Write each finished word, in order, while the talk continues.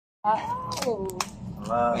Oh.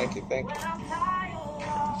 Wow. Thank you, thank you.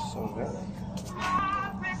 So good.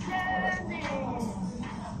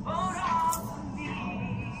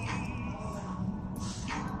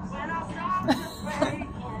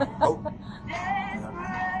 Oh.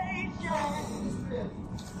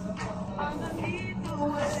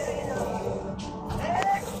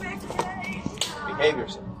 Behave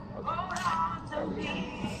yourself. Okay.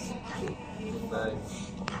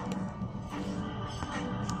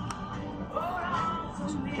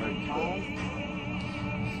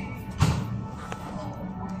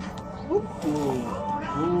 Ooh,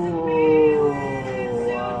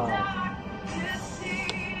 wow.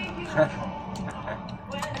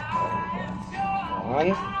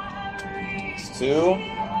 One. Two.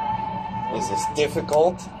 This is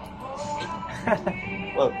difficult.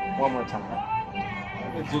 Look, one more time. How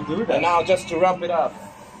did you do that? And now, just to wrap it up,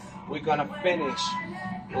 we're gonna finish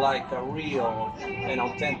like a real and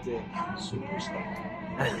authentic superstar.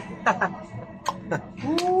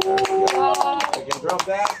 We can drop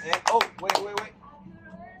that and oh, wait.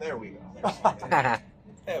 There we go.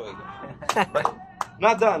 There we go. But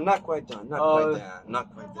not done, not quite done, not quite done,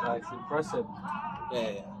 not quite done. That's impressive.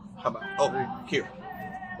 Yeah. How about? Oh, here.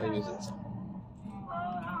 I use this.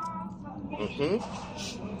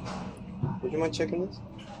 Would you mind checking this?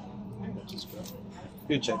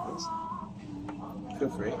 You check this. Feel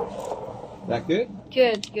free. That good?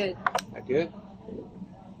 Good, good. That good?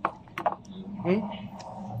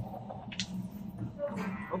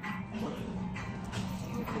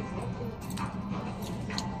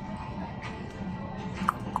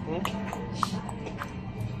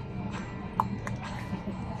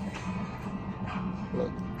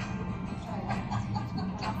 Look.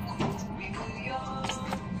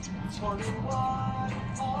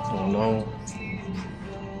 Oh no.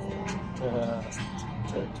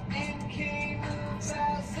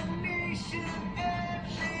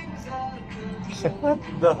 What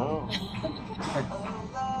the?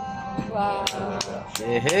 Wow.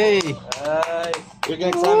 Hey. You can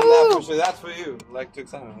examine that for sure. That's for you. Like to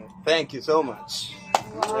examine it. Thank you so much.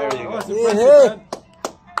 There you go.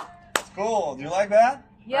 It's cool. Do you like that?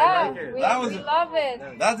 Yeah, like it. we love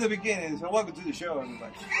it. That's the beginning. So welcome to the show,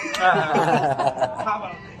 everybody. How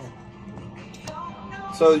about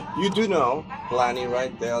this? So you do know, Lani,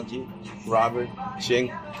 right? Delji, Robert,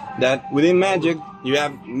 Shing, that within magic you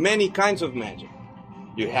have many kinds of magic.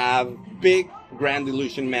 You have big grand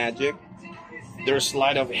illusion magic. There's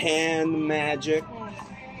sleight of hand magic.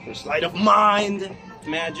 There's sleight of mind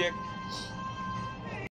magic.